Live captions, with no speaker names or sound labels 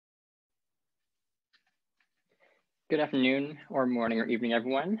Good afternoon or morning or evening,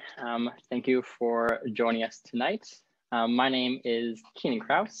 everyone. Thank you for joining us tonight. My name is Keenan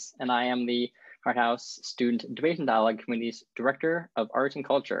Kraus, and I am the Hart House Student Debate and Dialogue Committee's Director of Art and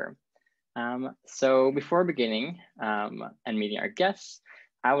Culture. So before beginning and meeting our guests,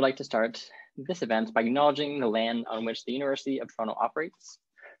 I would like to start this event by acknowledging the land on which the University of Toronto operates.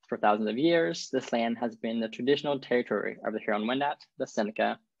 For thousands of years, this land has been the traditional territory of the Huron-Wendat, the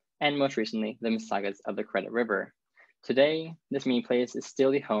Seneca, and most recently, the Mississaugas of the Credit River. Today, this meeting place is still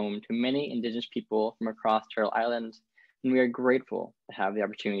the home to many Indigenous people from across Turtle Island, and we are grateful to have the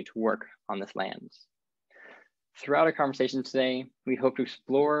opportunity to work on this land. Throughout our conversation today, we hope to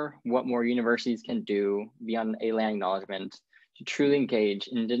explore what more universities can do beyond a land acknowledgement to truly engage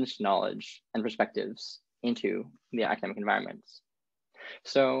Indigenous knowledge and perspectives into the academic environment.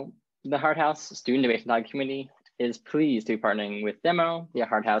 So the Hart House Student Debate and Dialogue Committee is pleased to be partnering with Demo, the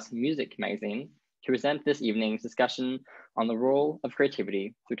Hart House Music magazine, to present this evening's discussion on the role of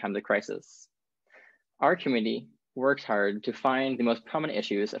creativity through times of crisis. Our committee works hard to find the most prominent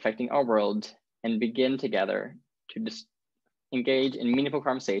issues affecting our world and begin together to engage in meaningful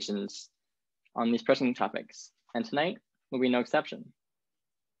conversations on these pressing topics. And tonight will be no exception.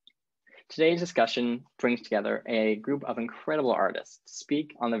 Today's discussion brings together a group of incredible artists to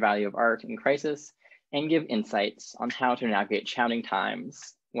speak on the value of art in crisis and give insights on how to navigate challenging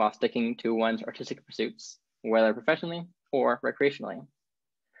times while sticking to one's artistic pursuits, whether professionally or recreationally.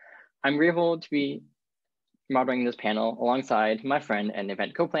 I'm grateful to be moderating this panel alongside my friend and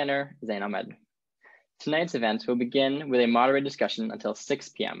event co-planner, Zain Ahmed. Tonight's event will begin with a moderated discussion until 6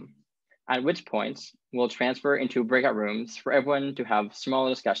 p.m., at which point we'll transfer into breakout rooms for everyone to have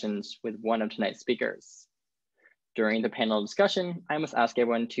smaller discussions with one of tonight's speakers. During the panel discussion, I must ask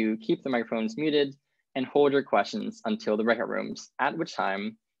everyone to keep the microphones muted and hold your questions until the breakout rooms, at which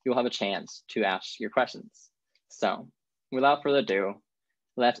time you'll have a chance to ask your questions. So without further ado,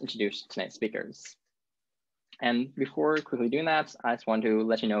 let's introduce tonight's speakers. And before quickly doing that, I just want to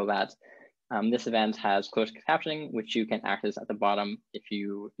let you know that this event has closed captioning, which you can access at the bottom if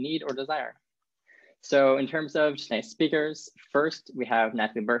you need or desire. So in terms of tonight's speakers, first we have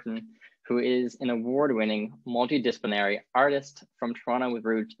Nathalie Bertin, who is an award-winning multidisciplinary artist from Toronto with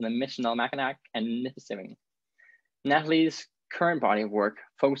roots in the Michilimackinac Nipissing. Nathalie's current body of work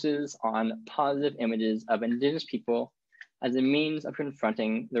focuses on positive images of Indigenous people as a means of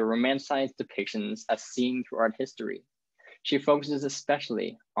confronting the romanticized depictions as seen through art history. She focuses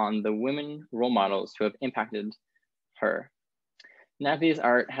especially on the women role models who have impacted her. Nathalie's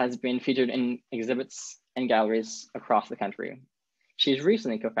art has been featured in exhibits and galleries across the country. She's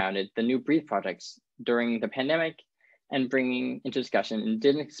recently co-founded the New Breathe projects during the pandemic and bringing into discussion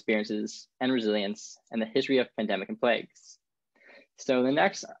Indigenous experiences and resilience and the history of pandemic and plagues. So the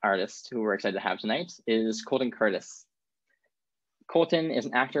next artist who we're excited to have tonight is Colton Curtis. Colton is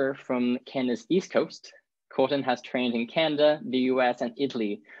an actor from Canada's East Coast. Colton has trained in Canada, the US, and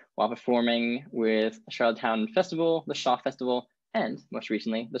Italy while performing with the Charlottetown Festival, the Shaw Festival, and most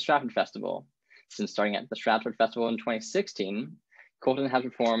recently, the Stratford Festival. Since starting at the Stratford Festival in 2016, Colton has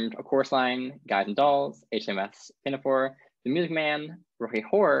performed A Chorus Line, Guys and Dolls, HMS Pinafore, The Music Man, Rocky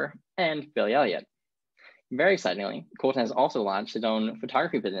Horror, and Billy Elliot. Very excitingly, Colton has also launched his own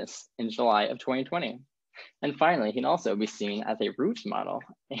photography business in July of 2020. And finally, he can also be seen as a roots model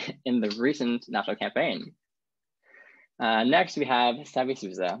in the recent national campaign. Next, we have Sabby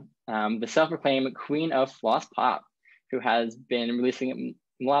Sousa, the self-proclaimed queen of Floss Pop, who has been releasing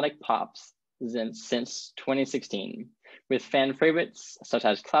melodic pops since 2016. With fan favorites such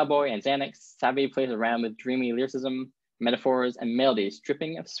as Cloudboy and Xanax, Sabby plays around with dreamy lyricism, metaphors, and melodies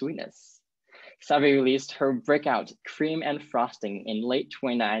dripping of sweetness. Sabby released her breakout, Cream and Frosting, in late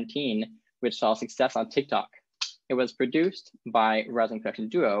 2019, which saw success on TikTok. It was produced by rising production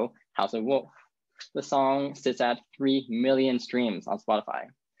duo House of Wolf. The song sits at 3 million streams on Spotify,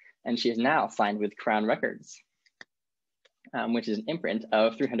 and she is now signed with Crown Records, which is an imprint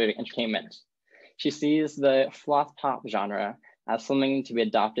of 300 Entertainment. She sees the floss pop genre as something to be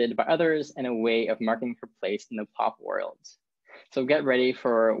adopted by others and a way of marking her place in the pop world. So get ready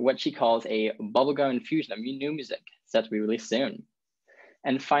for what she calls a bubblegum infusion of new music set to be released soon.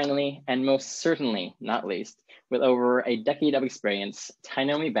 And finally, and most certainly not least, with over a decade of experience,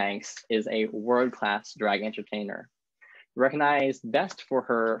 Tainomi Banks is a world-class drag entertainer. Recognized best for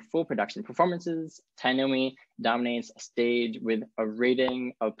her full production performances, Tainomi dominates a stage with a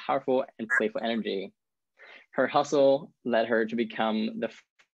rating of powerful and playful energy. Her hustle led her to become the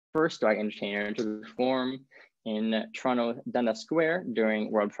first drag entertainer to perform in Toronto Dundas Square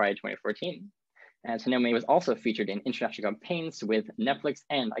during World Pride 2014. And Tainomi was also featured in international campaigns with Netflix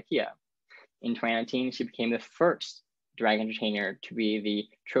and IKEA. In 2019, she became the first drag entertainer to be the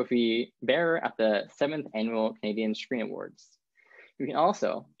trophy bearer at the 7th Annual Canadian Screen Awards. You can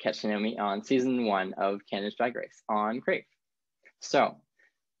also catch Naomi on season 1 of Canada's Drag Race on Crave. So,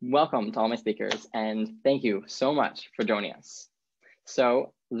 welcome to all my speakers, and thank you so much for joining us.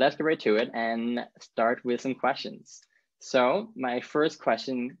 So let's get right to it and start with some questions. So my first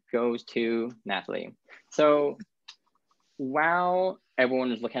question goes to Nathalie. So while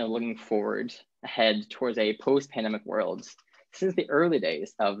everyone is kind of looking forward ahead towards a post-pandemic world, since the early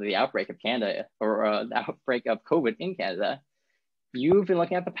days of the outbreak of Canada, or the outbreak of COVID in Canada, you've been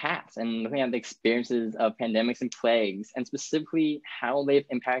looking at the past and looking at the experiences of pandemics and plagues, and specifically how they've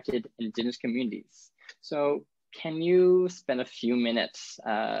impacted Indigenous communities. So can you spend a few minutes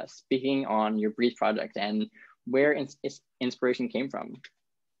speaking on your Breathe project and where its inspiration came from?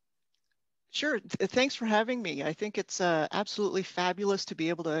 Sure, thanks for having me. I think it's absolutely fabulous to be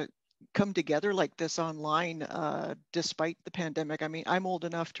able to come together like this online despite the pandemic. I mean, I'm old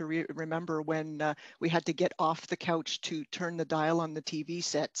enough to remember when we had to get off the couch to turn the dial on the TV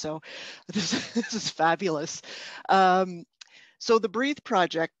set. So this is fabulous. So the Breathe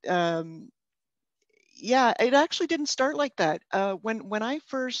project, yeah, it actually didn't start like that. When I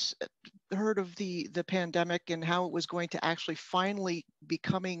first heard of the pandemic and how it was going to actually finally be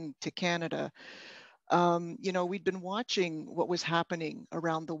coming to Canada, you know, we'd been watching what was happening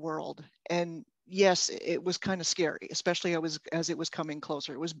around the world, and yes, it was kind of scary, especially as it was coming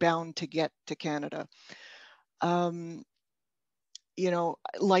closer. It was bound to get to Canada. You know,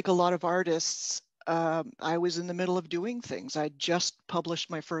 like a lot of artists, I was in the middle of doing things. I just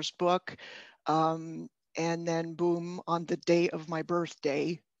published my first book. And then boom, on the day of my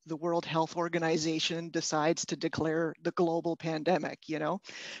birthday, the World Health Organization decides to declare the global pandemic, you know?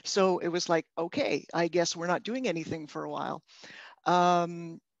 So it was like, okay, I guess we're not doing anything for a while.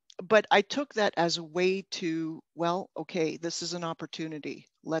 But I took that as a way to, well, okay, this is an opportunity.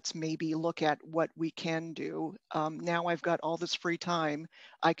 Let's maybe look at what we can do. Now I've got all this free time.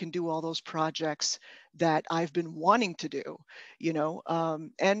 I can do all those projects that I've been wanting to do, you know.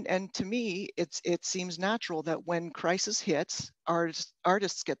 And to me, it seems natural that when crisis hits,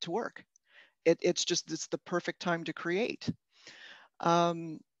 artists get to work. It's the perfect time to create.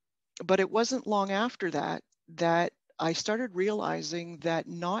 But it wasn't long after that I started realizing that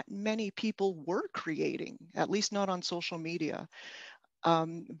not many people were creating, at least not on social media.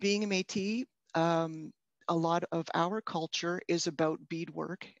 Being a Métis, a lot of our culture is about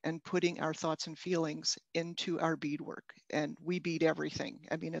beadwork and putting our thoughts and feelings into our beadwork. And we bead everything.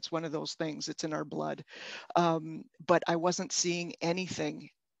 I mean, it's one of those things, it's in our blood. But I wasn't seeing anything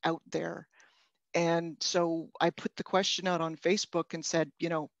out there. And so I put the question out on Facebook and said, you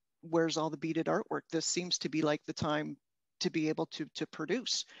know, where's all the beaded artwork? This seems to be like the time to be able to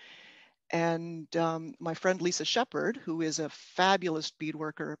produce. And my friend Lisa Shepard, who is a fabulous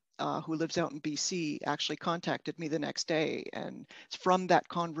beadworker who lives out in BC, actually contacted me the next day. And from that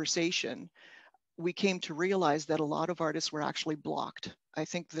conversation, we came to realize that a lot of artists were actually blocked. I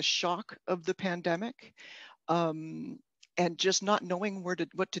think the shock of the pandemic, and just not knowing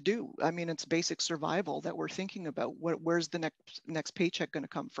what to do. I mean, it's basic survival that we're thinking about. Where's the next paycheck going to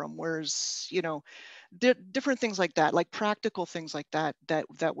come from? Where's, you know, different things like that, like practical things like that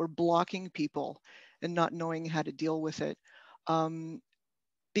were blocking people and not knowing how to deal with it.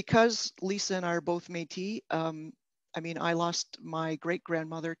 Because Lisa and I are both Métis, I mean, I lost my great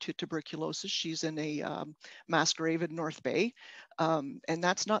grandmother to tuberculosis. She's in a mass grave in North Bay, and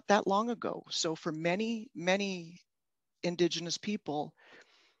that's not that long ago. So for many Indigenous people,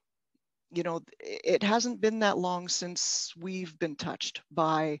 you know, it hasn't been that long since we've been touched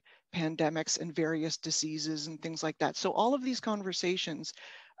by pandemics and various diseases and things like that. So all of these conversations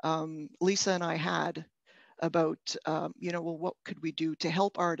Lisa and I had about, you know, well, what could we do to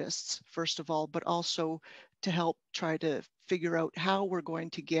help artists, first of all, but also to help try to figure out how we're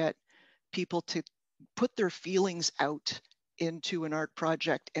going to get people to put their feelings out into an art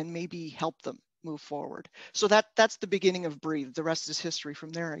project and maybe help them move forward. So that's the beginning of Breathe. The rest is history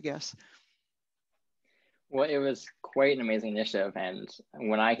from there, I guess. Well, it was quite an amazing initiative, and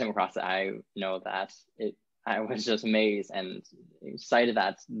when I came across it, I know that I was just amazed and excited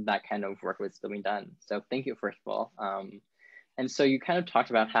that that kind of work was still being done. So thank you, first of all. And so you kind of talked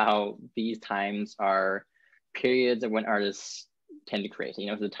about how these times are periods of when artists tend to create. You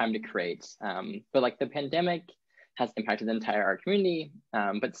know, it's the time to create. But like the pandemic has impacted the entire art community,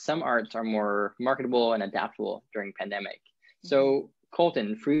 but some arts are more marketable and adaptable during pandemic. Mm-hmm. So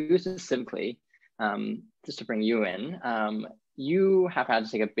Colton, for you specifically, just to bring you in, you have had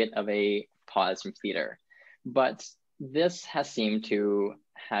to take a bit of a pause from theater, but this has seemed to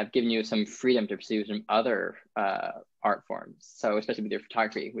have given you some freedom to pursue some other art forms. So especially with your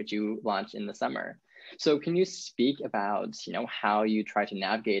photography, which you launched in the summer. So can you speak about, how you try to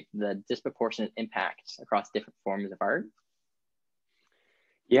navigate the disproportionate impact across different forms of art?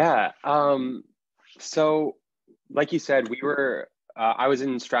 Yeah. So like you said, I was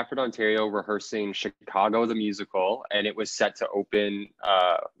in Stratford, Ontario, rehearsing Chicago the musical, and it was set to open.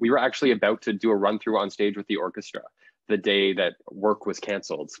 We were actually about to do a run through on stage with the orchestra the day that work was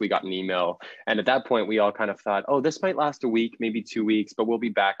canceled. So we got an email. And at that point, we all kind of thought, oh, this might last a week, maybe 2 weeks, but we'll be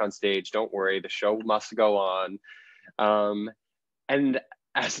back on stage. Don't worry, the show must go on. And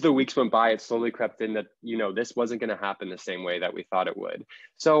as the weeks went by, it slowly crept in that, this wasn't going to happen the same way that we thought it would.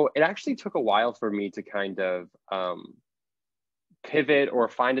 So it actually took a while for me to kind of pivot or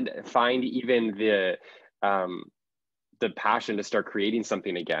find even the passion to start creating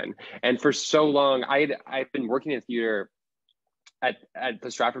something again. And for so long, I've been working in theater at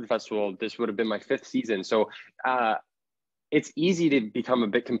the Stratford Festival. This would have been my 5th season. So it's easy to become a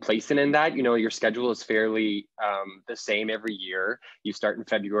bit complacent in that. Your schedule is fairly the same every year. You start in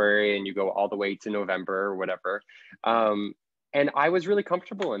February and you go all the way to November or whatever. And I was really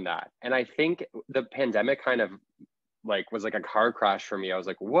comfortable in that. And I think the pandemic kind of was like a car crash for me. I was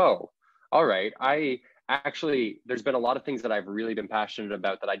like, whoa, all right. There's been a lot of things that I've really been passionate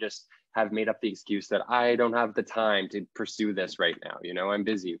about that I just have made up the excuse that I don't have the time to pursue this right now. I'm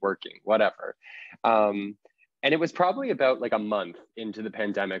busy working, whatever. And it was probably about like a month into the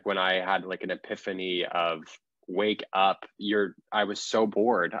pandemic when I had like an epiphany of wake up. I was so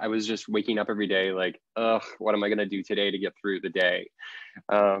bored. I was just waking up every day like, ugh, what am I going to do today to get through the day?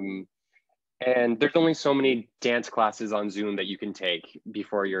 And there's only so many dance classes on Zoom that you can take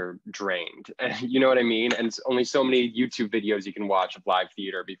before you're drained. You know what I mean? And it's only so many YouTube videos you can watch of live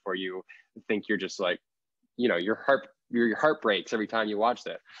theater before you think you're just like, your heart breaks every time you watch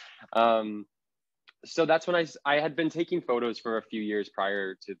it. So that's when I had been taking photos for a few years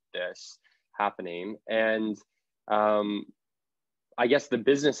prior to this happening. And I guess the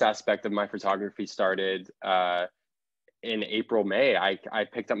business aspect of my photography started in April, May. I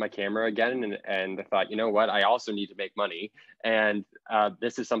picked up my camera again and I thought, you know what, I also need to make money. And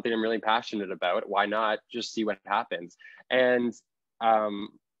this is something I'm really passionate about. Why not just see what happens? And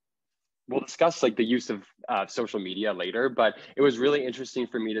we'll discuss like the use of social media later, but it was really interesting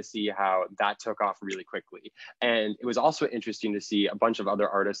for me to see how that took off really quickly. And it was also interesting to see a bunch of other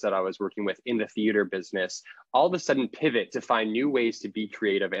artists that I was working with in the theater business all of a sudden pivot to find new ways to be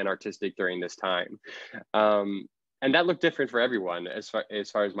creative and artistic during this time. And that looked different for everyone as far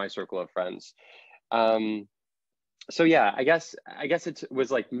as my circle of friends. So yeah, I guess it was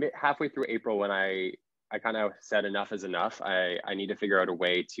like halfway through April when I kind of said enough is enough. I need to figure out a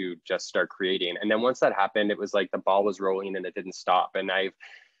way to just start creating. And then once that happened, it was like the ball was rolling and it didn't stop. And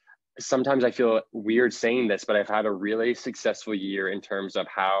sometimes I feel weird saying this, but I've had a really successful year in terms of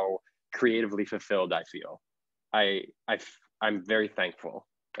how creatively fulfilled I feel. I'm very thankful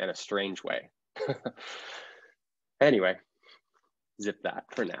in a strange way. Anyway, zip that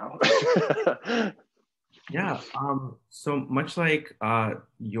for now. Yeah, so much like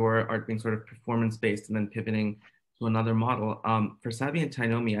your art being sort of performance-based and then pivoting to another model, for Sabby and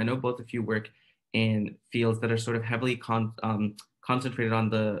Tainomi, I know both of you work in fields that are sort of heavily concentrated on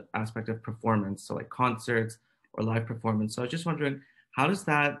the aspect of performance, so like concerts or live performance. So I was just wondering, how does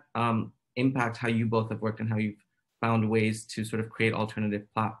that impact how you both have worked and how you've found ways to sort of create alternative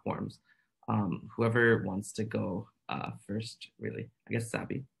platforms? Whoever wants to go first, really. I guess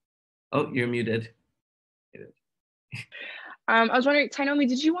Sabby. Oh, you're muted. I was wondering, Tainomi,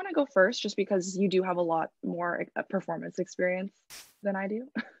 did you want to go first just because you do have a lot more performance experience than I do?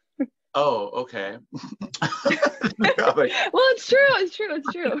 Oh, okay. Well, it's true.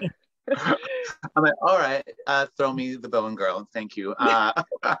 I'm like, all right, throw me the bone, girl. Thank you.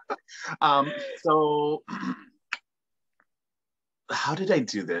 So how did I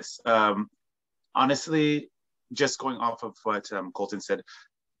do this? Honestly, just going off of what Colton said,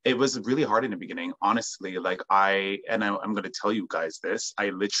 it was really hard in the beginning. Honestly, like I'm going to tell you guys this. I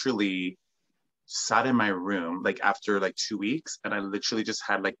literally sat in my room like after like 2 weeks, and I literally just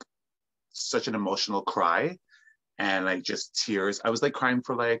had like such an emotional cry and like just tears. I was like crying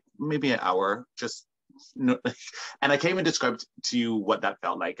for like maybe an hour, just no, and I can't even describe to you what that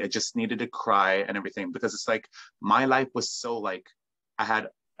felt like. I just needed to cry and everything, because it's like my life was so like, I had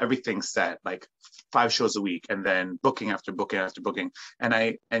everything set, like 5 shows a week, and then booking after booking after booking.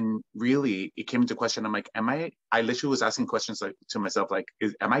 And really it came into question. I'm like, I literally was asking questions like to myself, like,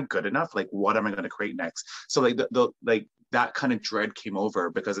 am I good enough? Like, what am I going to create next? So like the that kind of dread came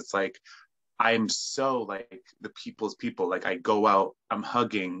over, because it's like, I'm so like the people's people. Like I go out, I'm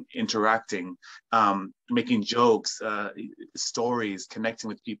hugging, interacting, making jokes, stories, connecting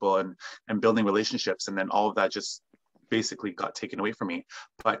with people, and building relationships. And then all of that just basically got taken away from me.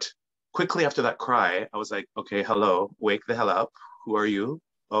 But quickly after that cry, I was like, okay, hello, wake the hell up. Who are you?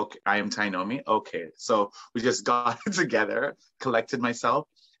 Okay, I am Tainomi. Okay, so we just got together, collected myself,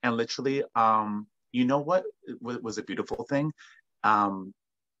 and literally, you know what was a beautiful thing?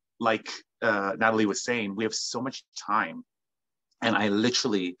 Like Nathalie was saying, we have so much time, and I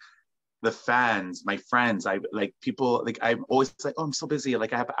literally, the fans, my friends, I like people, like I'm always like, oh, I'm so busy,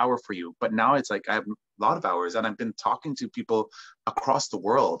 like I have an hour for you. But now it's like I have a lot of hours, and I've been talking to people across the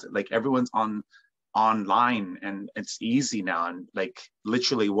world. Like everyone's online, and it's easy now. And like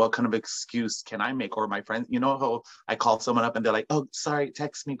literally, what kind of excuse can I make? Or my friends, you know how I call someone up and they're like, oh, sorry,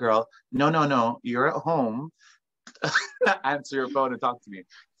 text me, girl. No, you're at home. Answer your phone and talk to me.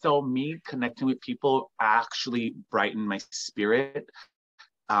 So me connecting with people actually brightened my spirit,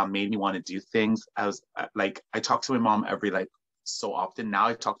 made me want to do things. I was like, I talk to my mom every like so often. Now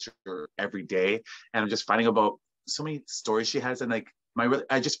I talk to her every day, and I'm just finding about so many stories she has. And like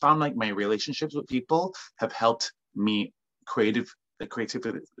I just found like my relationships with people have helped me my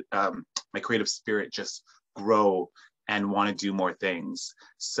creative spirit just grow and want to do more things.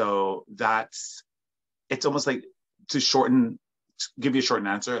 So it's almost like to give you a shortened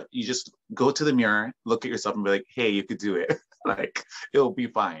answer, you just go to the mirror, look at yourself and be like, hey, you could do it. Like, it'll be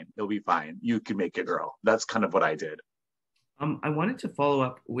fine. It'll be fine. You can make it, girl. That's kind of what I did. I wanted to follow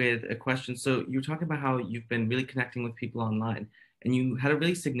up with a question. So you were talking about how you've been really connecting with people online, and you had a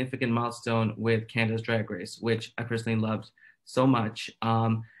really significant milestone with Canada's Drag Race, which I personally loved so much.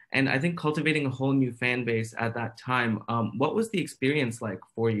 And I think cultivating a whole new fan base at that time, what was the experience like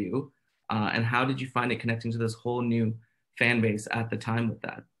for you? And how did you find it connecting to this whole new fan base at the time with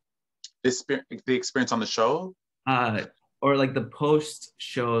that? The experience on the show? Or like the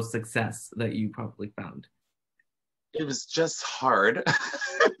post-show success that you probably found? It was just hard.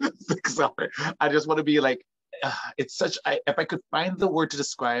 Sorry. I just want to be like, it's such, if I could find the word to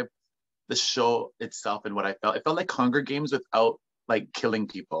describe the show itself and what I felt, it felt like Hunger Games without like killing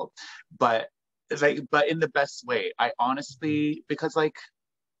people. But in the best way. I honestly, because like,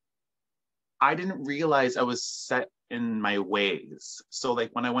 I didn't realize I was set in my ways. So like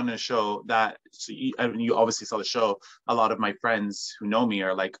when I went on a show you obviously saw the show, a lot of my friends who know me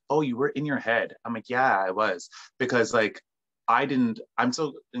are like, oh, you were in your head. I'm like, yeah, I was. Because like I'm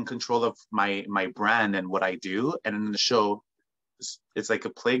so in control of my brand and what I do. And in the show, it's like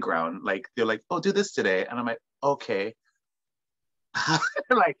a playground. Like they're like, oh, do this today. And I'm like, okay.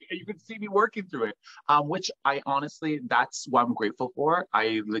 Like you can see me working through it, which I honestly, that's what I'm grateful for.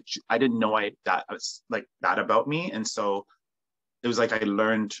 I didn't know that was like that about me, and so it was like I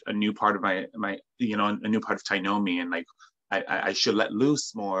learned a new part of my a new part of Tainomi, and like I should let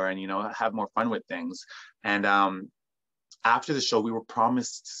loose more and have more fun with things. And after the show, we were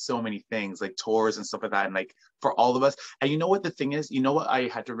promised so many things like tours and stuff like that, and like for all of us. And you know what the thing is? You know what I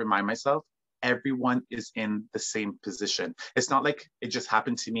had to remind myself? Everyone is in the same position. It's not like it just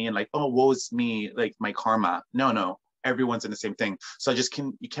happened to me and like, oh, woe is me, like my karma. No, everyone's in the same thing. So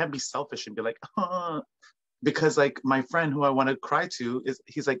you can't be selfish and be like, because like my friend who I want to cry to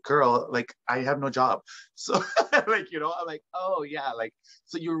he's like, girl, like I have no job. So like, I'm like, oh yeah, like,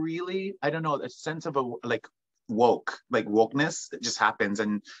 so you're really, I don't know, a sense of wokeness that just happens,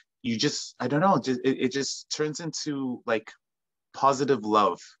 and you just, I don't know, it just turns into like positive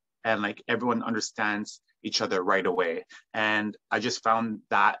love. And like everyone understands each other right away. And I just found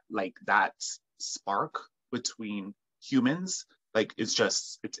that like that spark between humans, like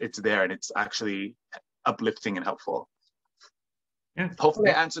it's there, and it's actually uplifting and helpful. Yeah. Hopefully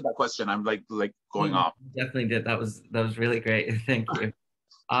I answered that question. I'm like going off. Definitely did. That was really great. Thank you.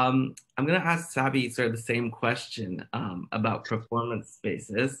 I'm gonna ask Sabby sort of the same question about performance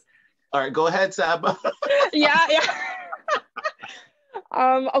spaces. All right, go ahead, Sab. Yeah.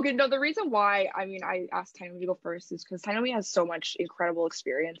 Okay, no, the reason why I asked Tainomi to go first is because Tainomi has so much incredible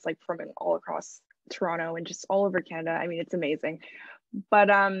experience, like performing all across Toronto and just all over Canada. I mean, it's amazing. But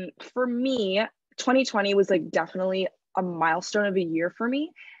for me, 2020 was like definitely a milestone of a year for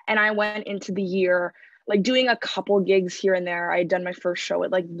me. And I went into the year like doing a couple gigs here and there. I had done my first show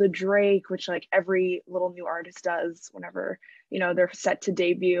at like the Drake, which like every little new artist does whenever, they're set to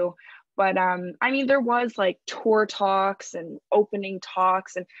debut. But there was like tour talks and opening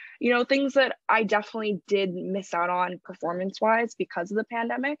talks and, things that I definitely did miss out on performance-wise because of the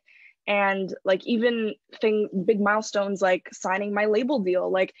pandemic. And like even big milestones like signing my label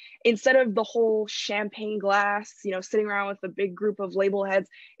deal, like instead of the whole champagne glass, you know, sitting around with a big group of label heads,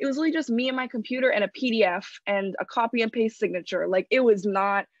 it was really just me and my computer and a PDF and a copy and paste signature. Like it was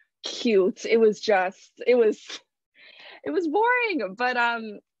not cute. It was boring. But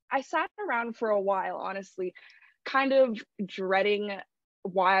I sat around for a while, honestly, kind of dreading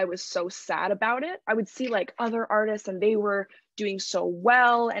why I was so sad about it. I would see like other artists and they were doing so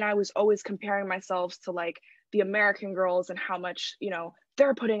well, and I was always comparing myself to like the American girls and how much, you know,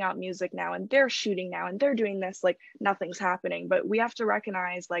 they're putting out music now and they're shooting now and they're doing this, like nothing's happening. But we have to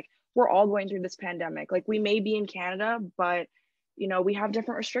recognize like we're all going through this pandemic. Like we may be in Canada, but you know, we have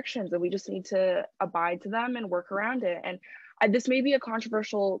different restrictions and we just need to abide to them and work around it. And this may be a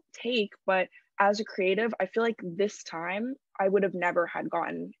controversial take, but as a creative, I feel like this time I would have never had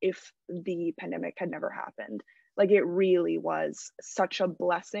gotten if the pandemic had never happened. Like it really was such a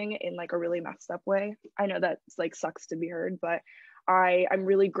blessing in like a really messed up way. I know that like sucks to be heard, but I'm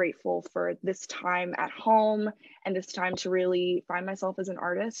really grateful for this time at home and this time to really find myself as an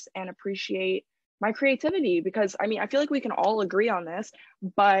artist and appreciate my creativity. Because I mean, I feel like we can all agree on this,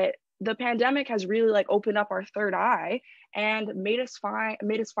 but the pandemic has really like opened up our third eye and made us find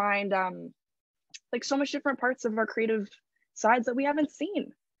like so much different parts of our creative sides that we haven't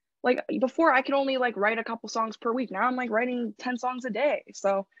seen. Like before I could only like write a couple songs per week. Now I'm like writing 10 songs a day.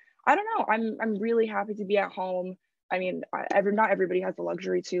 So I don't know. I'm really happy to be at home. I mean, not everybody has the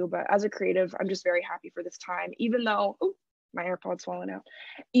luxury to, but as a creative, I'm just very happy for this time, even though, oh, my AirPod's falling out.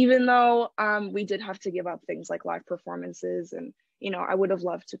 Even though we did have to give up things like live performances and, you know, I would have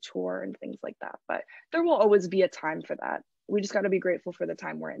loved to tour and things like that, but there will always be a time for that. We just got to be grateful for the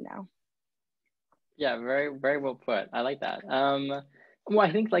time we're in now. Yeah, very, very well put. I like that. Well,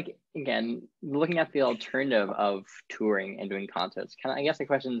 I think like, again, looking at the alternative of touring and doing concerts, kind of, I guess the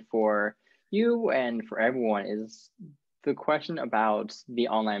question for you and for everyone is the question about the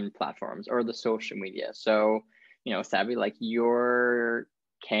online platforms or the social media. So, you know, Sabby, like your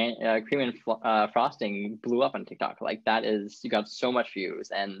cream and frosting blew up on TikTok. Like that is, you got so much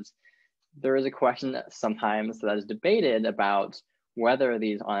views. And there is a question that sometimes that is debated about whether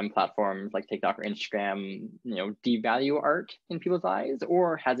these online platforms like TikTok or Instagram, you know, devalue art in people's eyes,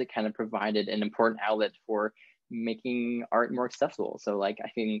 or has it kind of provided an important outlet for making art more accessible? So like, I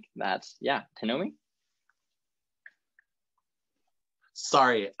think that's, yeah, Tainomi?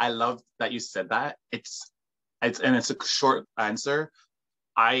 Sorry, I love that you said that. It's a short answer.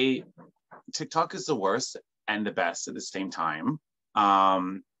 TikTok is the worst and the best at the same time.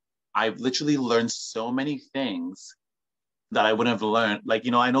 I've literally learned so many things that I wouldn't have learned. Like,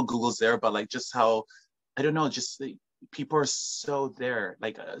 you know, I know Google's there, but like just how, I don't know, just the, people are so there.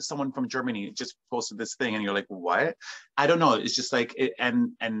 Like someone from Germany just posted this thing and you're like, what? I don't know. It's just like,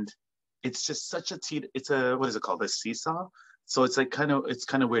 and it's just such it's a, what is it called? A seesaw. So it's like it's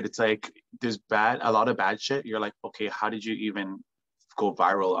kind of weird. It's like, there's a lot of bad shit. You're like, okay, how did you even go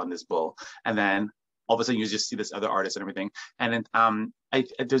viral on this bull? And then all of a sudden you just see this other artist and everything. And then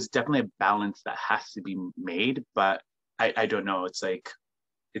there's definitely a balance that has to be made, but I don't know. It's like,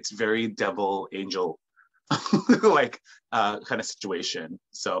 it's very devil angel like kind of situation.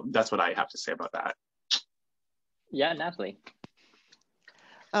 So that's what I have to say about that. Yeah, Nathalie.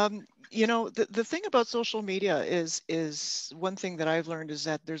 You know, the thing about social media is one thing that I've learned is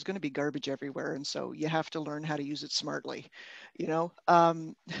that there's going to be garbage everywhere. And so you have to learn how to use it smartly. You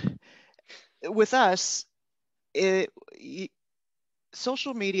know, with us,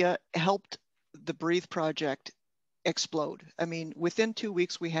 social media helped the Breathe project explode. I mean, within 2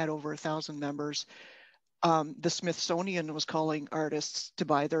 weeks, we had over 1,000 members. The Smithsonian was calling artists to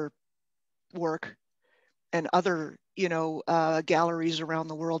buy their work, and other, you know, galleries around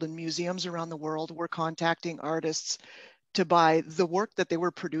the world and museums around the world were contacting artists to buy the work that they were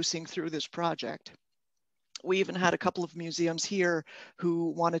producing through this project. We even had a couple of museums here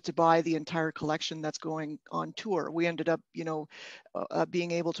who wanted to buy the entire collection that's going on tour. We ended up, you know, being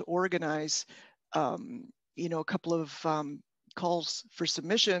able to organize you know, a couple of calls for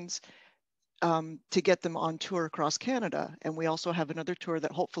submissions to get them on tour across Canada. And we also have another tour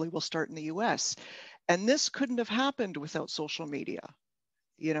that hopefully will start in the US. And this couldn't have happened without social media,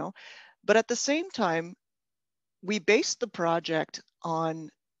 you know. But at the same time, we based the project on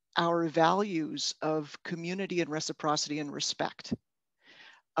our values of community and reciprocity and respect.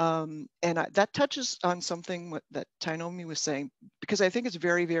 And that touches on something that Tainomi was saying, because I think it's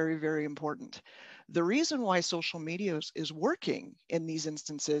very, very, very important. The reason why social media is working in these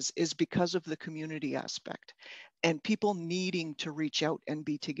instances is because of the community aspect and people needing to reach out and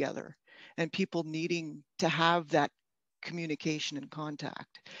be together and people needing to have that communication and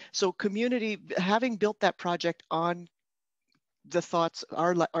contact. So community, having built that project on the thoughts,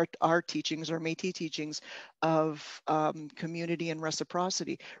 our teachings, our Métis teachings of community and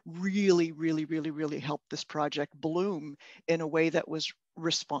reciprocity, really helped this project bloom in a way that was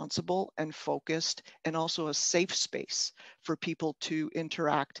responsible and focused, and also a safe space for people to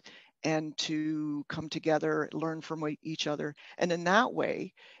interact and to come together, learn from each other. And in that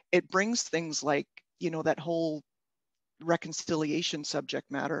way, it brings things like, that whole reconciliation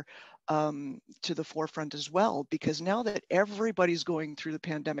subject matter to the forefront as well, because now that everybody's going through the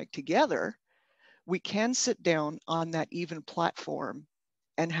pandemic together, we can sit down on that even platform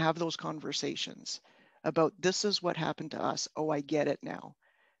and have those conversations about, this is what happened to us. Oh, I get it now,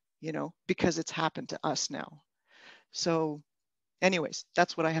 because it's happened to us now. So anyways,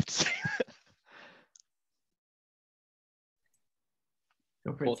 that's what I have to say.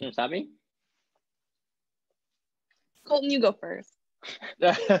 Colton or Sabby? Colton, you go first.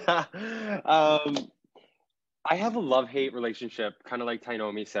 I have a love-hate relationship, kind of like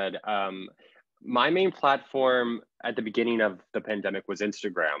Tainomi said. My main platform at the beginning of the pandemic was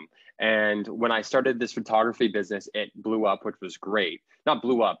Instagram. And when I started this photography business, it blew up, which was great. Not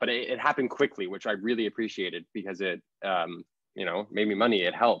blew up, but it happened quickly, which I really appreciated because it, made me money,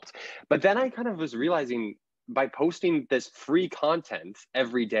 it helped. But then I kind of was realizing, by posting this free content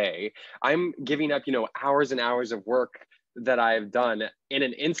every day, I'm giving up, hours and hours of work that I've done in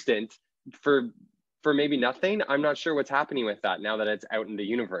an instant for maybe nothing. I'm not sure what's happening with that now that it's out in the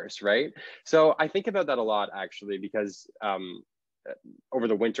universe, right? So I think about that a lot, actually, because over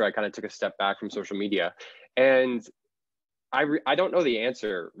the winter, I kind of took a step back from social media, and I don't know the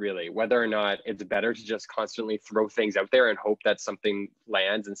answer, really, whether or not it's better to just constantly throw things out there and hope that something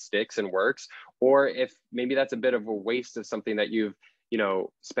lands and sticks and works, or if maybe that's a bit of a waste of something that you've,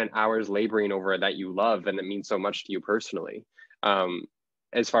 spent hours laboring over that you love and it means so much to you personally,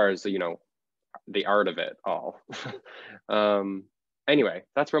 as far as, the art of it all. Anyway,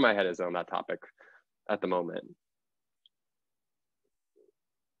 that's where my head is on that topic at the moment.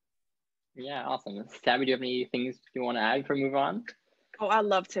 Yeah, awesome. Sabby, do you have any things you want to add before we move on? Oh, I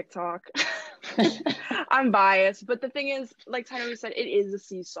love TikTok. I'm biased, but the thing is, like Tainomi said, it is a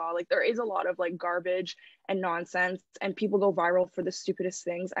seesaw. Like, there is a lot of like garbage and nonsense, and people go viral for the stupidest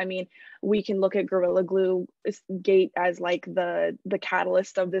things. I mean, we can look at Gorilla Glue Gate as like the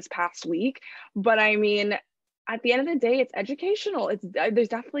catalyst of this past week, but I mean, at the end of the day, it's educational.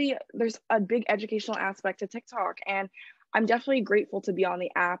 There's a big educational aspect to TikTok, and I'm definitely grateful to be on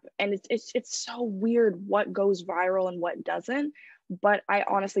the app. And it's so weird what goes viral and what doesn't. But I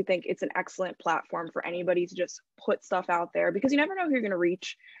honestly think it's an excellent platform for anybody to just put stuff out there, because you never know who you're going to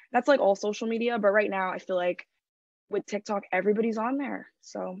reach. That's like all social media. But right now, I feel like with TikTok, everybody's on there.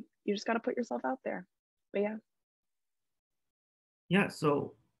 So you just got to put yourself out there. But yeah. Yeah,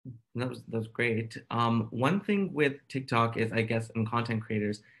 so that was great. One thing with TikTok is, I guess, in content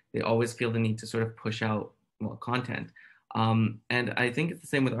creators, they always feel the need to sort of push out content. And I think it's the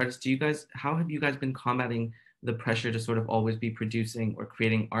same with artists. How have you guys been combating the pressure to sort of always be producing or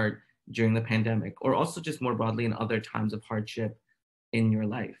creating art during the pandemic, or also just more broadly in other times of hardship in your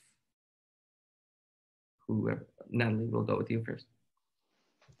life? Whoever, Nathalie, we'll go with you first.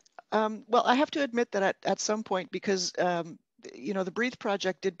 Well, I have to admit that at some point, because the Breathe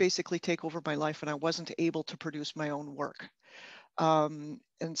Project did basically take over my life, and I wasn't able to produce my own work. And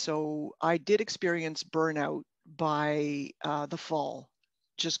so I did experience burnout by the fall,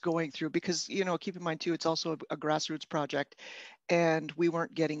 just going through, because, keep in mind too, it's also a grassroots project, and we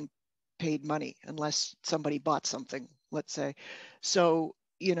weren't getting paid money unless somebody bought something, let's say. So,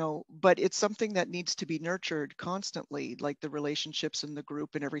 but it's something that needs to be nurtured constantly, like the relationships in the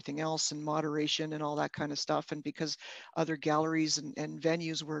group and everything else, and moderation and all that kind of stuff. And because other galleries and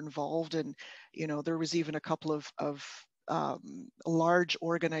venues were involved, and, there was even a couple of large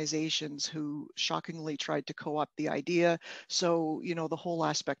organizations who shockingly tried to co-opt the idea. So, the whole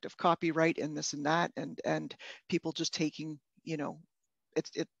aspect of copyright and this and that, and people just taking,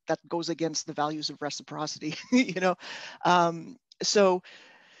 that goes against the values of reciprocity, So,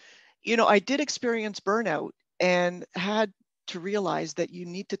 I did experience burnout and had to realize that you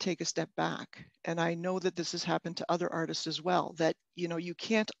need to take a step back. And I know that this has happened to other artists as well, that, you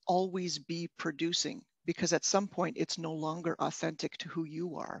can't always be producing, because at some point it's no longer authentic to who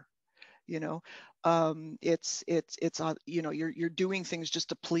you are. You're doing things just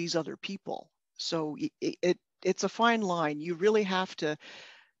to please other people. So it's a fine line. You really have to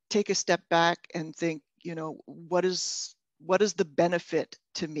take a step back and think, what is the benefit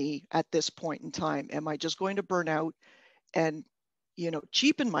to me at this point in time? Am I just going to burn out and,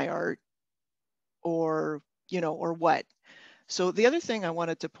 cheapen my art? Or, or what. So the other thing I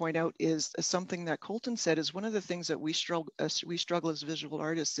wanted to point out is something that Colton said is one of the things that we struggle as visual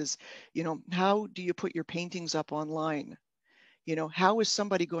artists is, how do you put your paintings up online? How is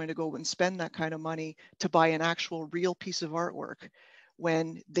somebody going to go and spend that kind of money to buy an actual real piece of artwork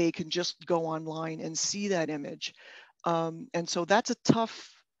when they can just go online and see that image? And so that's a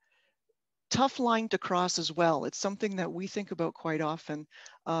tough line to cross as well. It's something that we think about quite often.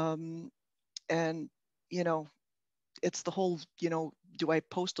 And, it's the whole, do I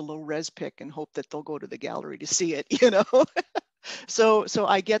post a low res pic and hope that they'll go to the gallery to see it, So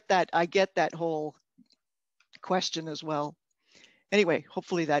I get that whole question as well. Anyway,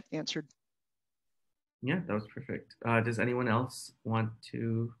 hopefully that answered. Yeah, that was perfect. Does anyone else want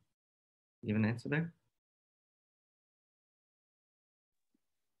to give an answer there?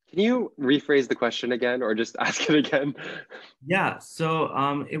 Can you rephrase the question again or just ask it again? Yeah,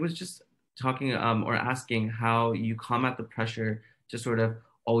 so it was just talking or asking how you combat the pressure to sort of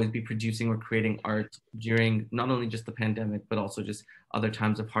always be producing or creating art during not only just the pandemic, but also just other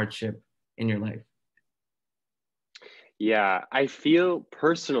times of hardship in your life. Yeah, I feel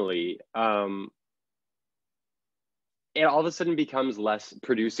personally, it all of a sudden becomes less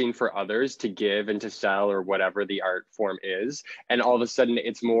producing for others to give and to sell or whatever the art form is. And all of a sudden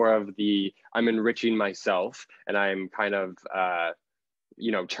it's more of I'm enriching myself and I'm kind of,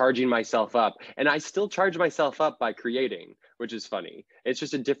 charging myself up. And I still charge myself up by creating, which is funny. It's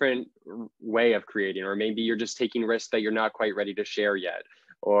just a different way of creating, or maybe you're just taking risks that you're not quite ready to share yet.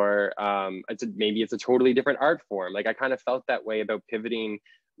 Or maybe it's a totally different art form. Like I kind of felt that way about pivoting.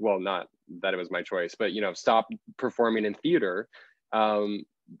 Well, not that it was my choice, but stop performing in theater,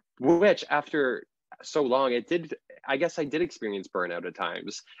 which after so long, I guess I did experience burnout at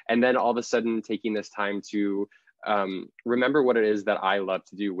times. And then all of a sudden taking this time to remember what it is that I love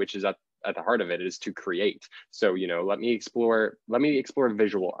to do, which is at the heart of it is to create. So, let me explore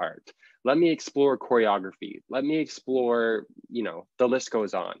visual art. Let me explore choreography. Let me explore, the list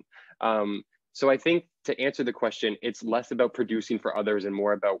goes on. So I think to answer the question, it's less about producing for others and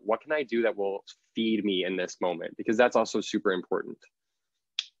more about what can I do that will feed me in this moment, because that's also super important.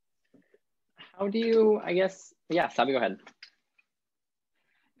 How do you, I guess, yeah, Sabby, go ahead.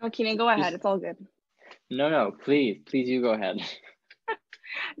 No, Keenan, go ahead. It's all good. No, please you go ahead.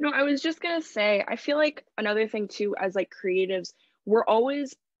 No, I was just gonna say, I feel like another thing too, as like creatives, we're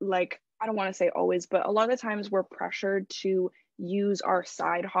always like, I don't want to say always, but a lot of the times we're pressured to use our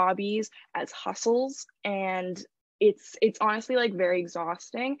side hobbies as hustles, and it's honestly like very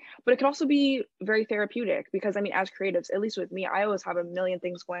exhausting, but it can also be very therapeutic, because I mean, as creatives, at least with me, I always have a million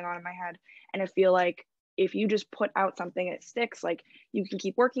things going on in my head, and I feel like if you just put out something and it sticks, like you can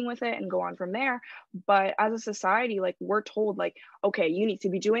keep working with it and go on from there. But as a society, like we're told like, okay, you need to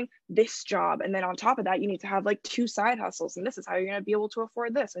be doing this job, and then on top of that you need to have like 2 side hustles, and this is how you're going to be able to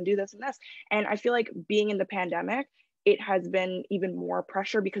afford this and do this and this. And I feel like being in the pandemic, it has been even more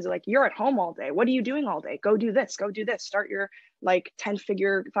pressure, because like you're at home all day, what are you doing all day? Go do this, start your like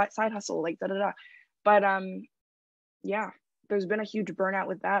 10-figure side hustle, like da da da. But yeah, there's been a huge burnout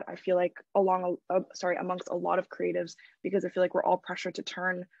with that, I feel like, amongst a lot of creatives, because I feel like we're all pressured to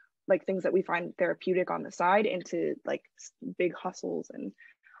turn like things that we find therapeutic on the side into like big hustles. And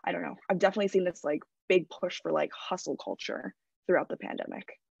I don't know, I've definitely seen this like big push for like hustle culture throughout the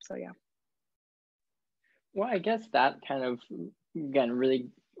pandemic. So yeah. Well, I guess that kind of, again, really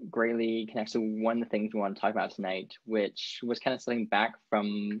greatly connects to one of the things we want to talk about tonight, which was kind of stepping back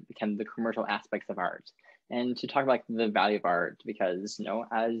from kind of the commercial aspects of art, and to talk about like the value of art, because,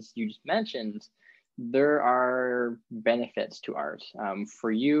 as you just mentioned, there are benefits to art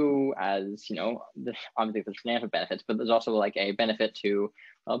for you, as obviously there's financial benefits, but there's also like a benefit to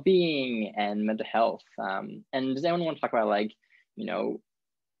well-being and mental health. And does anyone want to talk about like,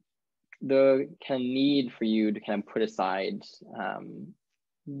 the kind of need for you to kind of put aside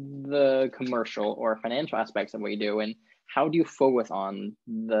the commercial or financial aspects of what you do, and how do you focus on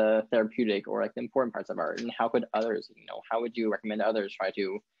the therapeutic or like the important parts of art, and how could others, how would you recommend others try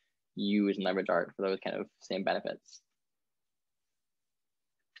to use and leverage art for those kind of same benefits?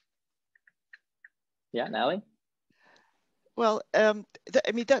 Yeah, Nathalie? Well, I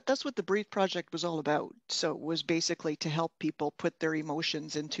mean, that's what the Breathe Project was all about. So it was basically to help people put their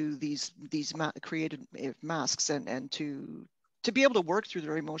emotions into these created masks, and to be able to work through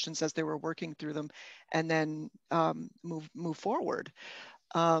their emotions as they were working through them, and then move forward.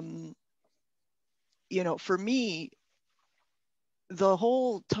 For me, the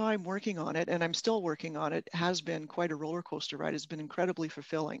whole time working on it, and I'm still working on it, has been quite a roller coaster ride. It's been incredibly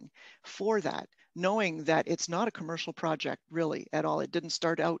fulfilling for that, knowing that it's not a commercial project really at all. It didn't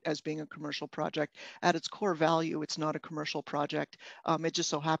start out as being a commercial project. At its core value, it's not a commercial project. It just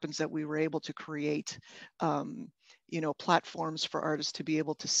so happens that we were able to create platforms for artists to be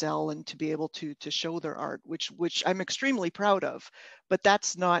able to sell and to be able to show their art, which I'm extremely proud of, but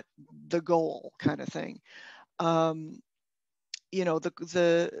that's not the goal kind of thing.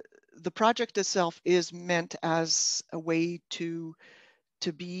 The project itself is meant as a way to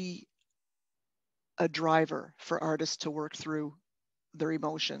be a driver for artists to work through their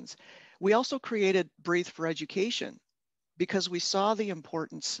emotions. We also created Breathe for Education because we saw the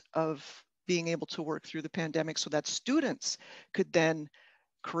importance of being able to work through the pandemic so that students could then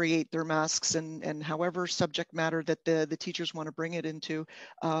create their masks and however subject matter that the teachers want to bring it into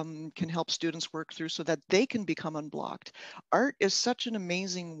can help students work through so that they can become unblocked. Art is such an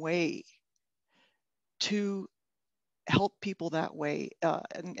amazing way to help people that way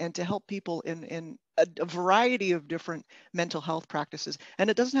and to help people in a variety of different mental health practices. And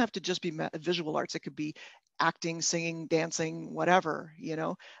it doesn't have to just be visual arts. It could be acting, singing, dancing, whatever,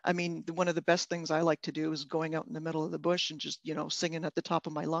 I mean, one of the best things I like to do is going out in the middle of the bush and just, singing at the top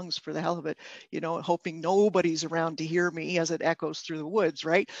of my lungs for the hell of it, hoping nobody's around to hear me as it echoes through the woods,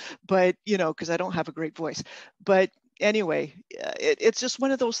 right? But, because I don't have a great voice. But anyway, it's just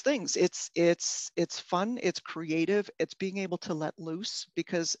one of those things. It's fun, it's creative, it's being able to let loose,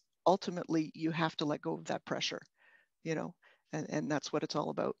 because ultimately you have to let go of that pressure, and that's what it's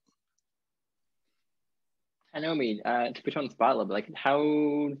all about. I know, to put you on the spot a little bit, like how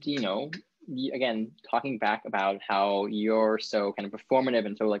do again, talking back about how you're so kind of performative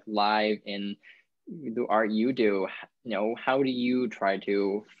and so like live in the art you do, how do you try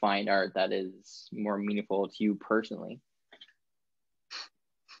to find art that is more meaningful to you personally?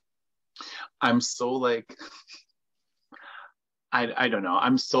 I'm so like, I don't know.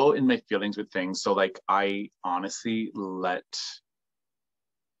 I'm so in my feelings with things. So like, I honestly let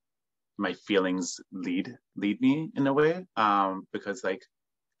my feelings lead me in a way, because like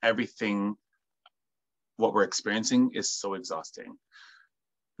everything, what we're experiencing is so exhausting.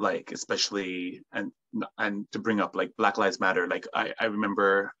 Like, especially, and to bring up like Black Lives Matter, like I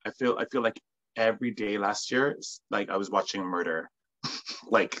remember, I feel like every day last year, like I was watching a murder,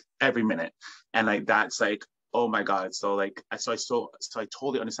 like every minute, and like that's like, oh my God. So like, so I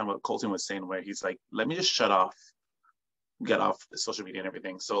totally understand what Colton was saying, where he's like, let me just get off social media and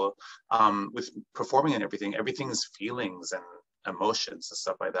everything. So with performing and everything's feelings and emotions and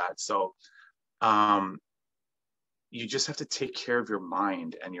stuff like that. So you just have to take care of your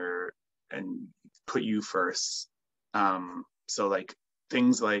mind and put you first. So like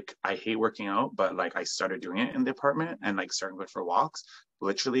things like, I hate working out, but like I started doing it in the apartment and like starting going for walks.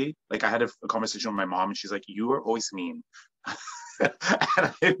 Literally, like I had a conversation with my mom and she's like, you are always mean.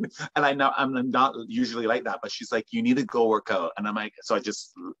 and I know I'm not usually like that, but she's like, you need to go work out. And I'm like, so I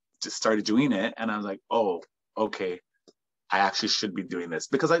just started doing it, and I was like, oh, okay, I actually should be doing this,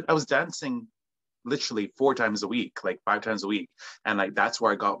 because I was dancing literally 4 times a week, like 5 times a week, and like that's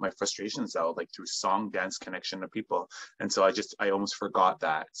where I got my frustrations out, like through song, dance, connection to people. And so I almost forgot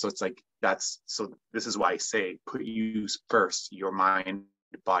that. So it's like, so this is why I say, put you first, your mind,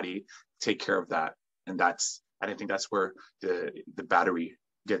 body, take care of that. And I think that's where the battery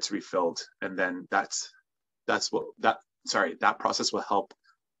gets refilled, and then that process will help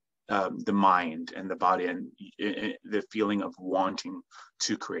the mind and the body and the feeling of wanting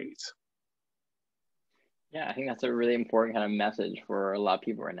to create. Yeah, I think that's a really important kind of message for a lot of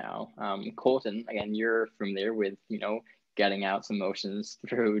people right now. Colton, again, you're familiar with, getting out some emotions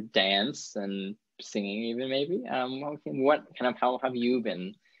through dance and singing even maybe. How have you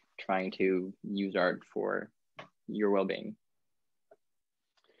been trying to use art for your well-being?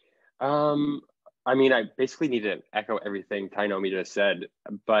 I mean, I basically need to echo everything Tainomi just said,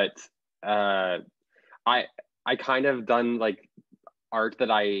 but I kind of done like art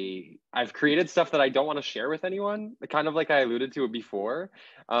that I've created stuff that I don't want to share with anyone, kind of like I alluded to it before.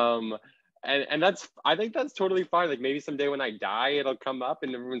 And I think that's totally fine. Like maybe someday when I die, it'll come up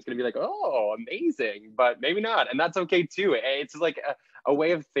and everyone's gonna be like, oh, amazing, but maybe not. And that's okay too. It's like a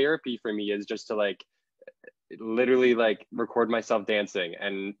way of therapy for me, is just to like literally like record myself dancing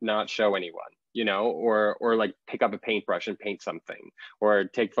and not show anyone, or like pick up a paintbrush and paint something, or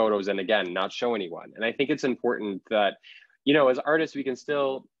take photos and again, not show anyone. And I think it's important that, as artists, we can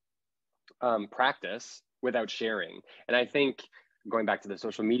still practice without sharing. And I think going back to the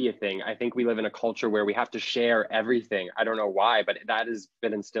social media thing, I think we live in a culture where we have to share everything. I don't know why, but that has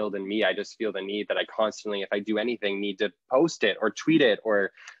been instilled in me. I just feel the need that I constantly, if I do anything, need to post it or tweet it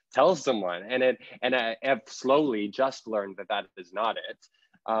or tell someone. And I have slowly just learned that that is not it.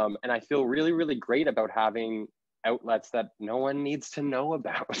 And I feel really, really great about having outlets that no one needs to know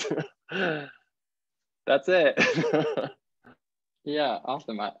about. That's it. Yeah,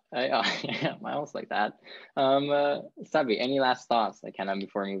 awesome. I almost like that. Sabby, any last thoughts, like kind of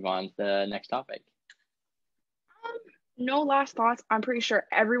before we move on to the next topic? No last thoughts. I'm pretty sure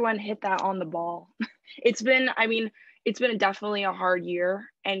everyone hit that on the ball. It's been, I mean, it's been definitely a hard year,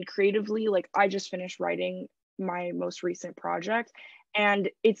 and creatively, like I just finished writing my most recent project, and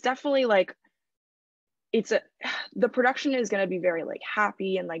it's definitely like the production is going to be very like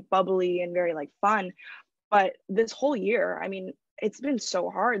happy and like bubbly and very like fun, but this whole year, I mean, it's been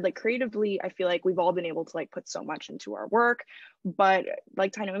so hard. Like creatively, I feel like we've all been able to like put so much into our work, but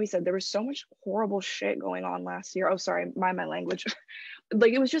like Tainomi said, there was so much horrible shit going on last year. Oh, sorry, mind my language.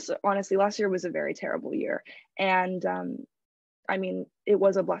 Like it was just, honestly, last year was a very terrible year, and I mean, it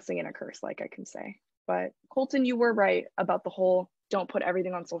was a blessing and a curse, like I can say. But Colton, you were right about the whole don't put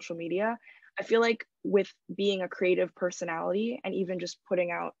everything on social media. I feel like with being a creative personality and even just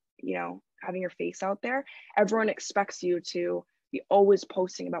putting out, you know, having your face out there, everyone expects you to be always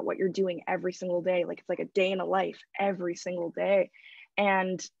posting about what you're doing every single day. Like it's like a day in a life every single day.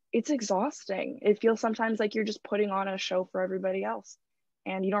 And it's exhausting. It feels sometimes like you're just putting on a show for everybody else,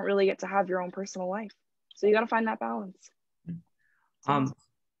 and you don't really get to have your own personal life. So you got to find that balance.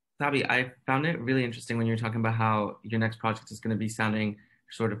 Sabby, I found it really interesting when you're talking about how your next project is going to be sounding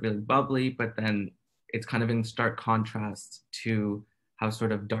sort of really bubbly, but then it's kind of in stark contrast to how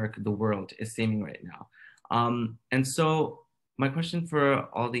sort of dark the world is seeming right now. And so my question for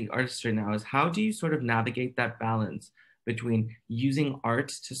all the artists right now is, how do you sort of navigate that balance between using art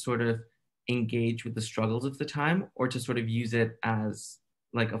to sort of engage with the struggles of the time, or to sort of use it as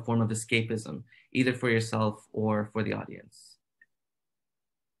like a form of escapism, either for yourself or for the audience?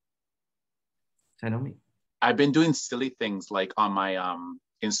 Tainomi. I've been doing silly things like on my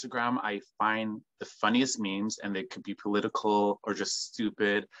Instagram. I find the funniest memes, and they could be political or just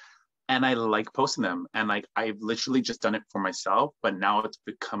stupid, and I like posting them. And like I've literally just done it for myself, but now it's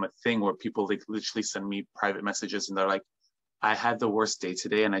become a thing where people like literally send me private messages, and they're like, I had the worst day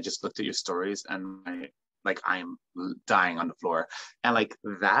today, and I just looked at your stories, and I'm dying on the floor. And like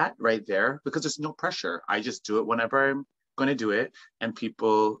that right there, because there's no pressure. I just do it whenever I'm going to do it, and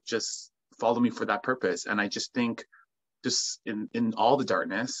people just follow me for that purpose. And I just think just in all the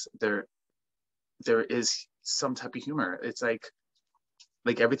darkness, there is some type of humor. It's like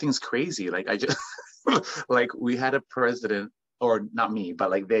everything's crazy. Like I just like we had a president, or not me,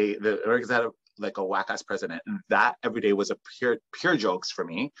 but like the Americans had like a whack ass president, and that every day was a pure jokes for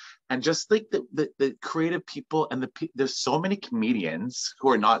me. And just like the creative people, and there's so many comedians who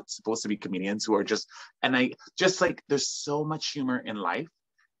are not supposed to be comedians, who are just, and I just like, there's so much humor in life,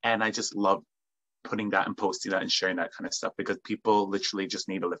 and I just love putting that and posting that and sharing that kind of stuff, because people literally just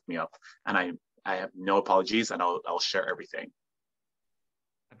need to lift me up. And I have no apologies, and I'll share everything.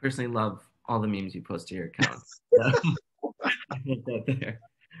 I personally love all the memes you post to your account. I put that there.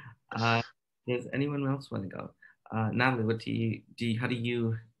 Does anyone else want to go? Nathalie, what do you how do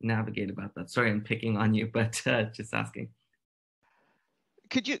you navigate about that? Sorry, I'm picking on you, but just asking.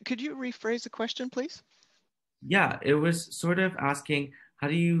 Could you rephrase the question, please? Yeah, it was sort of asking, how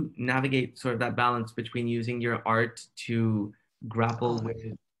do you navigate sort of that balance between using your art to grapple with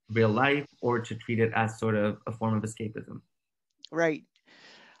real life, or to treat it as sort of a form of escapism? Right.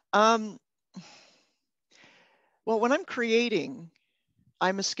 Well, when I'm creating,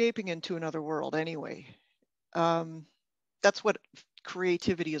 I'm escaping into another world anyway. That's what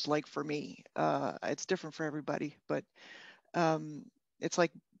creativity is like for me. It's different for everybody, but it's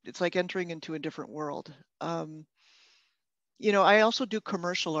like entering into a different world. You know, I also do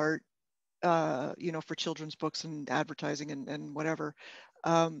commercial art, you know, for children's books and advertising and whatever.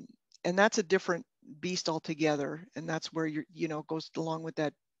 And that's a different beast altogether. And that's where you know, goes along with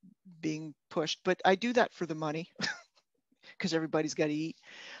that being pushed. But I do that for the money, because everybody's got to eat.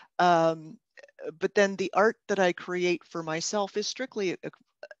 But then the art that I create for myself is strictly,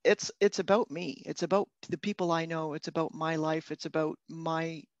 it's about me. It's about the people I know. It's about my life. It's about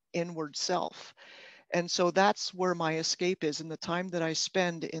my inward self. And so that's where my escape is. And the time that I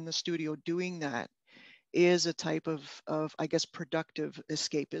spend in the studio doing that is a type of I guess, productive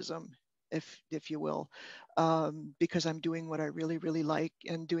escapism, if you will, because I'm doing what I really, really like,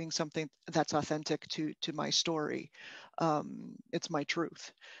 and doing something that's authentic to my story. It's my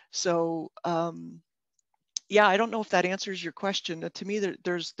truth. So, yeah, I don't know if that answers your question. To me,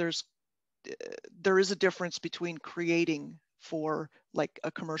 there is a difference between creating for like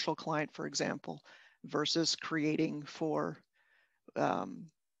a commercial client, for example, versus creating for,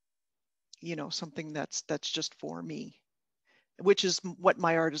 you know, something that's just for me, which is what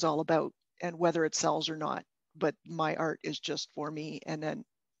my art is all about, and whether it sells or not. But my art is just for me, and then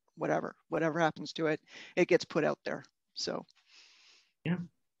whatever happens to it, it gets put out there. So yeah,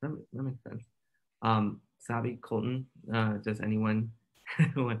 that makes sense. Sabby, Colton, does anyone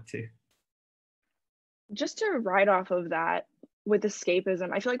want to? Just to ride off of that with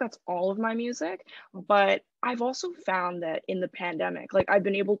escapism, I feel like that's all of my music, but I've also found that in the pandemic, like I've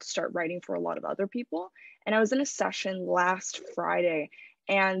been able to start writing for a lot of other people. And I was in a session last Friday,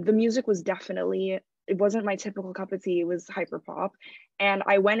 and the music was definitely, it wasn't my typical cup of tea, it was hyper pop. And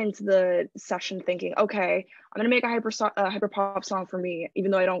I went into the session thinking, okay, I'm gonna make a hyper pop song for me, even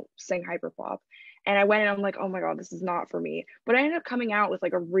though I don't sing hyper pop. And I went and I'm like, oh my God, this is not for me. But I ended up coming out with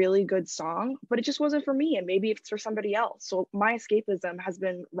like a really good song, but it just wasn't for me. And maybe it's for somebody else. So my escapism has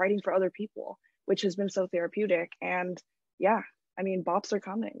been writing for other people, which has been so therapeutic. And yeah, I mean, bops are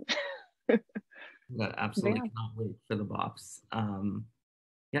coming. That absolutely Yeah. cannot wait for the bops.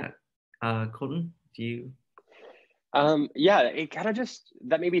 Yeah, Colton, do you? Yeah, it kind of just,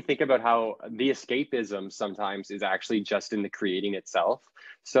 that made me think about how the escapism sometimes is actually just in the creating itself.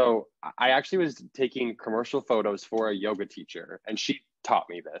 So I actually was taking commercial photos for a yoga teacher, and she taught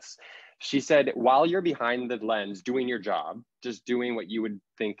me this. She said, while you're behind the lens doing your job, just doing what you would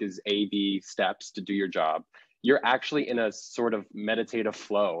think is A-B steps to do your job, you're actually in a sort of meditative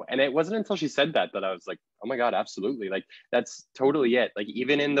flow. And it wasn't until she said that I was like, oh my God, absolutely. Like, that's totally it. Like,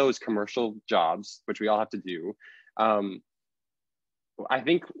 even in those commercial jobs, which we all have to do, I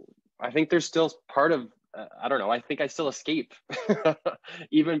think there's still part of, I don't know, I think I still escape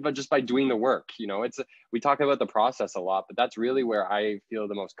even, but just by doing the work, you know, we talk about the process a lot, but that's really where I feel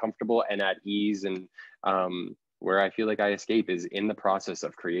the most comfortable and at ease, and where I feel like I escape is in the process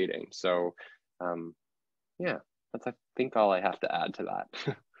of creating. So yeah, that's, I think, all I have to add to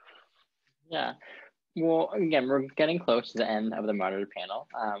that. Yeah. Well, again, we're getting close to the end of the moderator panel.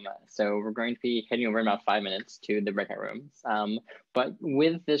 So we're going to be heading over in about 5 minutes to the breakout rooms. But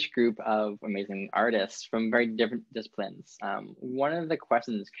with this group of amazing artists from very different disciplines, one of the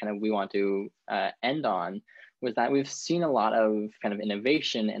questions kind of we want to end on was that we've seen a lot of kind of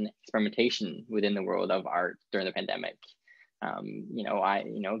innovation and experimentation within the world of art during the pandemic.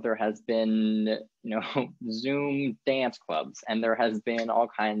 There has been, Zoom dance clubs, and there has been all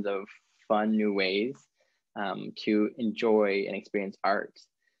kinds of fun new ways to enjoy and experience art.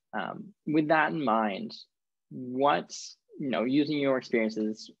 With that in mind, what, using your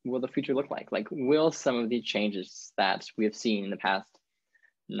experiences, will the future look like? Like, will some of these changes that we have seen in the past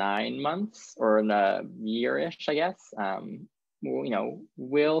 9 months or in a year-ish, I guess,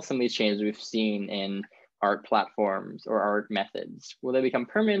 will some of these changes we've seen in art platforms or art methods, will they become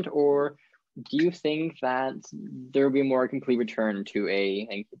permanent, or do you think that there will be a more complete return to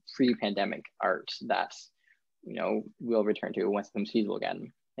a pre-pandemic art that, we'll return to once it becomes feasible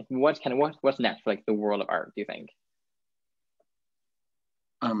again? Like, what's next for like the world of art, do you think?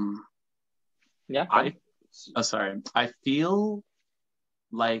 Yeah. Sorry. I feel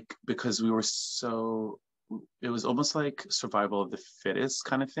like, because we were it was almost like survival of the fittest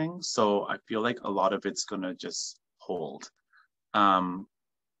kind of thing. So I feel like a lot of it's gonna just hold.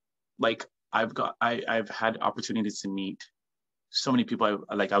 Like I've had opportunities to meet so many people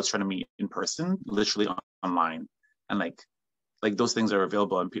I was trying to meet in person, literally online, and like those things are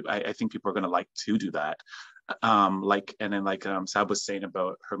available, and I think people are gonna like to do that. And then Sab was saying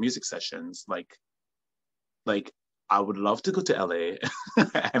about her music sessions, like I would love to go to LA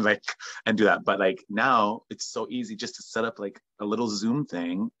and do that, but like now it's so easy just to set up like a little Zoom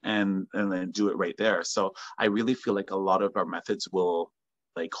thing and then do it right there. So I really feel like a lot of our methods will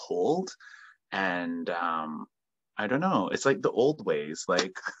like hold, and I don't know, it's like the old ways,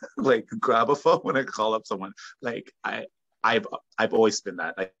 like like grab a phone and call up someone. Like I've always been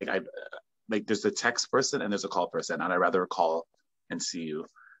that. Like there's a text person and there's a call person, and I'd rather call and see you.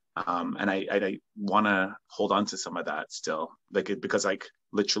 And I want to hold on to some of that still, because like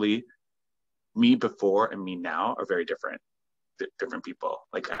literally me before and me now are very different people.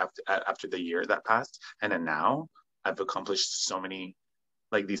 Like after the year that passed, and then now I've accomplished so many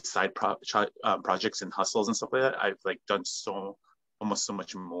like these side projects and hustles and stuff like that. I've like done almost so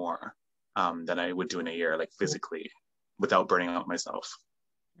much more than I would do in a year, like physically, without burning out myself.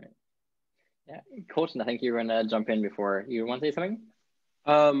 Right. Yeah, Colton, I think you were gonna jump in before. You want to say something?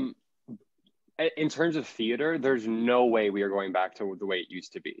 In terms of theater, there's no way we are going back to the way it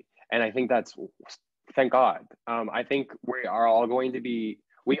used to be. And I think that's thank God. I think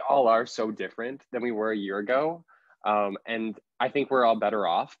we all are so different than we were a year ago. And I think we're all better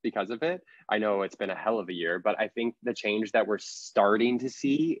off because of it. I know it's been a hell of a year, but I think the change that we're starting to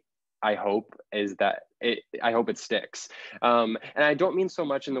see, I hope it sticks. And I don't mean so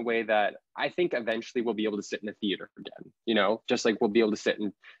much in the way that I think eventually we'll be able to sit in a theater again, you know, just like we'll be able to sit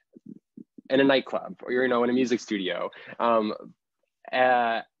in a nightclub or, you know, in a music studio.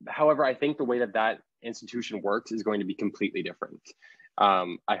 However, I think the way that institution works is going to be completely different,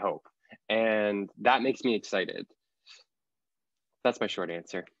 I hope. And that makes me excited. That's my short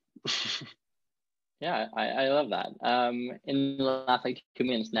answer. Yeah, I love that. In the last like 2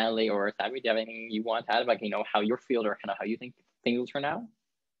 minutes, Nathalie or Sabby, do you have anything you want to add about, you know, how your field or kind of how you think things will turn out?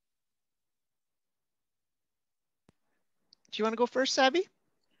 Do you want to go first, Sabby?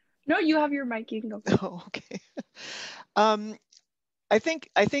 No, you have your mic. You can go. Oh, okay. I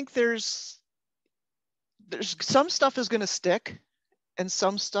think there's some stuff is going to stick, and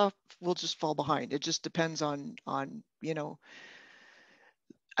some stuff will just fall behind. It just depends on you know,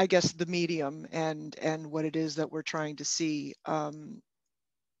 I guess the medium and what it is that we're trying to see.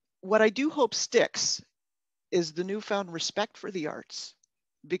 What I do hope sticks is the newfound respect for the arts,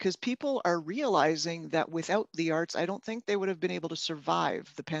 because people are realizing that without the arts, I don't think they would have been able to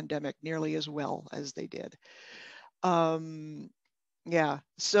survive the pandemic nearly as well as they did. Yeah,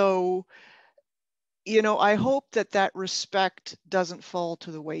 so, you know, I hope that respect doesn't fall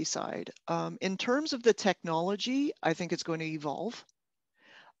to the wayside. In terms of the technology, I think it's going to evolve.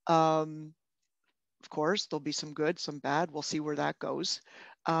 Of course, there'll be some good, some bad. We'll see where that goes.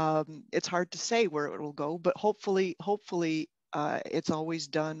 It's hard to say where it will go, but hopefully, it's always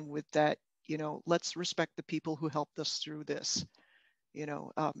done with that, you know, let's respect the people who helped us through this, you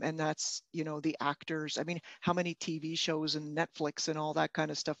know, and that's, you know, the actors. I mean, how many TV shows and Netflix and all that kind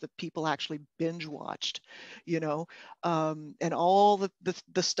of stuff that people actually binge watched, you know, and all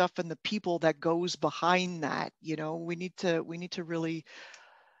the stuff and the people that goes behind that, you know, we need to really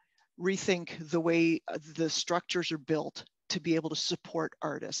rethink the way the structures are built to be able to support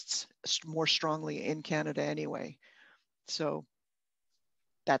artists more strongly in Canada anyway. So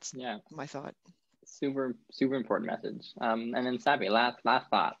that's my thought. Super important message. And then Sabby, last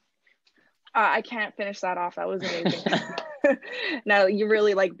thought. I can't finish that off. That was amazing. No, you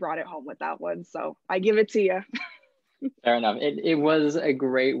really like brought it home with that one. So I give it to you. Fair enough. It was a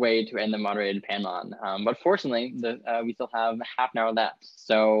great way to end the moderated panel on. But fortunately, we still have half an hour left.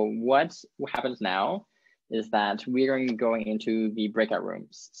 So what happens now is that we are going into the breakout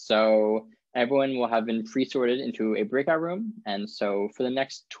rooms. So everyone will have been pre-sorted into a breakout room. And so for the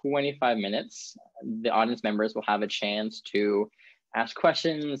next 25 minutes, the audience members will have a chance to ask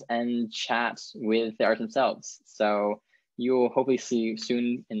questions and chat with the artists themselves. So you'll hopefully see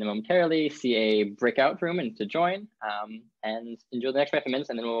momentarily a breakout room and to join and enjoy the next 5 minutes,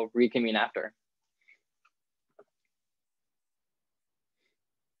 and then we'll reconvene after.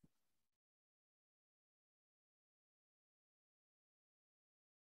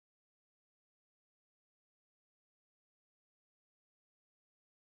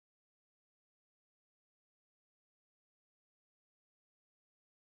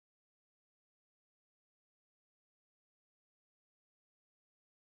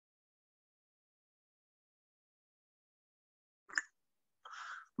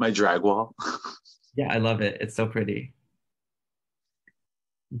 My drag wall. Yeah, I love it. It's so pretty.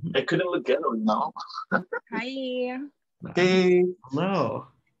 I couldn't look ghetto, no. Hi. Hey. Hello.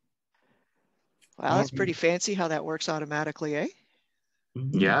 Wow, that's pretty fancy how that works automatically, eh?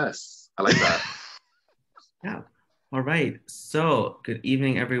 Yes, I like that. Yeah. All right. So good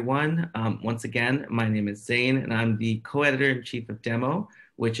evening, everyone. Once again, my name is Zane, and I'm the co-editor-in-chief of Demo,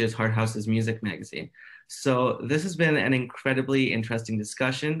 which is Hard House's music magazine. So this has been an incredibly interesting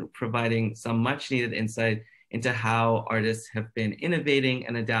discussion, providing some much needed insight into how artists have been innovating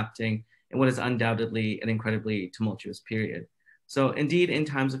and adapting in what is undoubtedly an incredibly tumultuous period. So indeed, in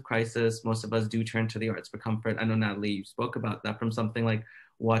times of crisis, most of us do turn to the arts for comfort. I know, Nathalie, you spoke about that, from something like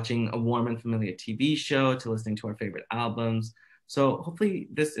watching a warm and familiar TV show to listening to our favorite albums. So hopefully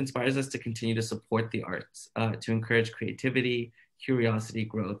this inspires us to continue to support the arts, to encourage creativity, curiosity,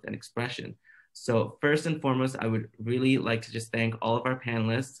 growth, and expression. So first and foremost, I would really like to just thank all of our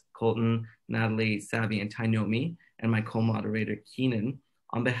panelists, Colton, Nathalie, Sabby, and Tainomi, and my co-moderator, Keenan.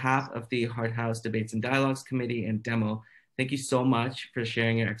 On behalf of the Hard House Debates and Dialogues Committee and Demo, thank you so much for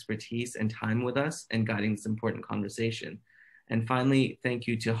sharing your expertise and time with us and guiding this important conversation. And finally, thank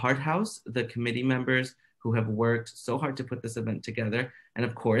you to Hard House, the committee members who have worked so hard to put this event together. And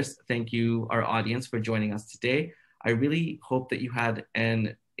of course, thank you, our audience, for joining us today. I really hope that you had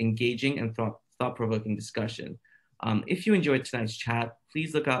an engaging and thought-provoking discussion. If you enjoyed tonight's chat,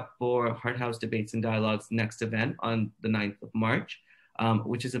 please look out for Heart House Debates and Dialogue's next event on the 9th of March,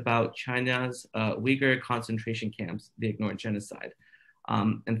 which is about China's Uyghur concentration camps, the ignored genocide.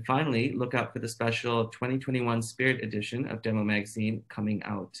 And finally, look out for the special 2021 Spirit edition of Demo Magazine coming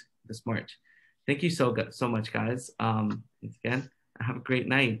out this March. Thank you so much, guys. Once again, have a great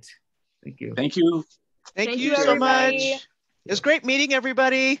night. Thank you. Thank you. Thank you so everybody. much. It was great meeting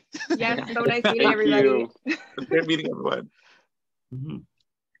everybody. Yes, so nice meeting everybody. Great meeting everyone. Mm-hmm.